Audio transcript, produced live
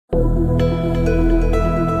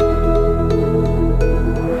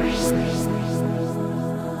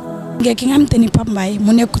ki nga xamante ni Pape Mbaye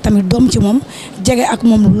mu nekk tamit doom ci moom jege ak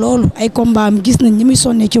moom loolu ay combat am gis nañ ñi muy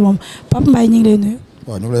sonne ci moom Pape Mbaye ñu ngi lay nuyu.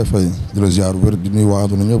 waaw ñu ngi lay fay di la ziar wér di nuyu waa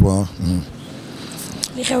àdduna ñëpp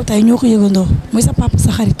li xew tey ñoo ko yëgandoo muy sa papa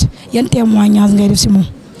sa xarit yan témoignage ngay def si moom.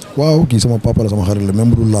 waaw kii sama papa la sama xarit la même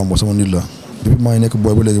bu dul làmb sama nit la depuis maa ngi nekk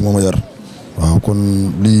booy ba léegi moo ma yar. waaw kon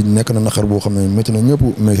lii nekk na naqar boo xam ne métti na ñëpp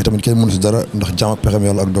mais tamit kenn mënu si dara ndax jaam ak pexem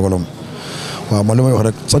yàlla ak dogalam. waaw man li may wax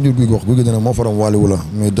rek chaque jour guy wax guy gi dina moo faram waaliwu la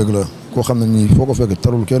mais dëgg la koo xam ne nii foo ko fekk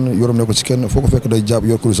tarul kenn yorom ne ko si kenn foo ko fekk day jàpp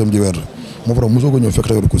yor kurusam di weer moo faram mosoo ko ñëw fekk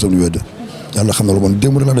te yor kurusam di wedd yàlla xam na lu man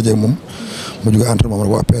démb rek laa dajee moom ma jóge entraînement ma ne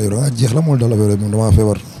ko waa père yow jeex la mool dal affaire moom damaa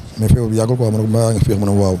feebar mais feebar bi yàggul quoi ma ne ko maa ngi féex ma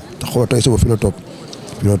ne waaw te xool tey suba fi la toog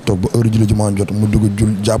ba heure julli jumaa jot mu dugg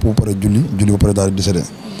jàpp ba pare julli ba pare daal di décédé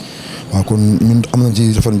waaw kon ñun am nañ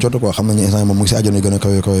ci rafet jot quoi xam nañu instant moom mu ngi si àjjana yu gën a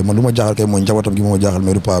kawe kawe man lu ma jaaxal kay mooy njabootam gi moo ma jaaxal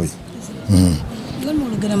mais du paa bi. lan moo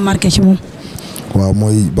la gën a marqué ci moom. waaw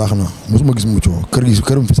mooy baax na mosuma gis muccoo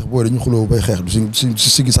këram fi sax booy dañu xuloo bay xeex du si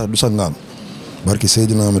sigi sax du sax ngaan barki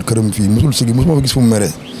Seydina Ahmed këram fii mosul sigi mosuma fa gis fu mu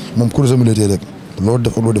meree moom kuréel militaire rek loolu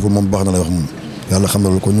def ak loolu deful moom baax na lay wax moom yàlla xam na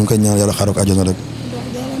loolu kon ñu ngi koy ñaan yàlla xaaral ko àjjana rek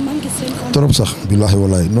trop sax billaahi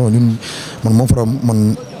wallaahi non ñun man moom faram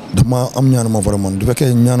man daf maa am ñaanu moo faram man du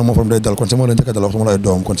fekkee ñaanu moo faram day dal kon sama la njëkk a dal wax sama lay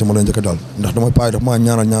doom kon sama la njëkk a dal ndax damay paay daf maa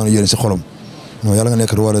ñaanal ñaanu yéen si xolam non yàlla nga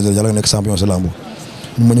nekk roi des arènes yàlla nga nekk champion si lamb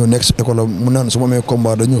ma ñëw nekk si école mu naan su ma amee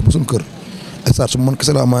combat day ñëw ba suñu kër extat su man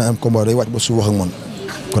kese laa maa am combat day wàcc ba su wax ak man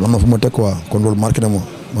kon am na fu ma teg quoi kon loolu marqué na ma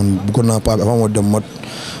man bëggoon naa paa bi avant moo dem ma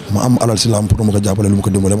am alal si lamb pour ma ko jàppale lu ma ko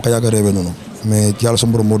dimbale ma ko yàgg a rêvé noonu mais yàlla sa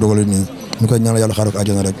borom moo dogalee nii ñu koy ñaanal yàlla xaaral ko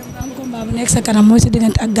àjjana rek. combat bu nekk sa kanam mooy sa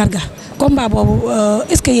diggante ak Garga combat boobu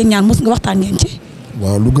est-ce que yéen ñaan mos nga waxtaan ngeen ci.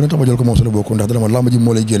 waaw lu gën a tax ma jël ko moom sa la bokk ndax dana ma lamb ji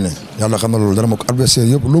moo lay génne yàlla xam na loolu dana ma ko adversaire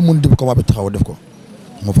yëpp loo mën def combat bi taxaw def ko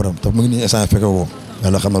moo faram te mu ngi nii instant fekke woo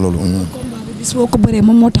yàlla xam na loolu. combat bi bis boo ko bëree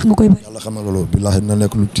moom moo tax nga koy bëri. yàlla xam na loolu billaahi dina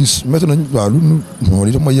nekk lu tiis métti nañ waaw lu non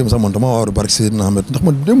li daf ma yéem sax man dama war a barke Seydina Ahmed ndax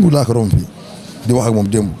man démb laa ko romb fii di wax ak moom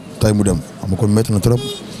démb tay mu dem xam nga kon métti na trop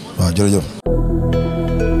waaw jërëjëf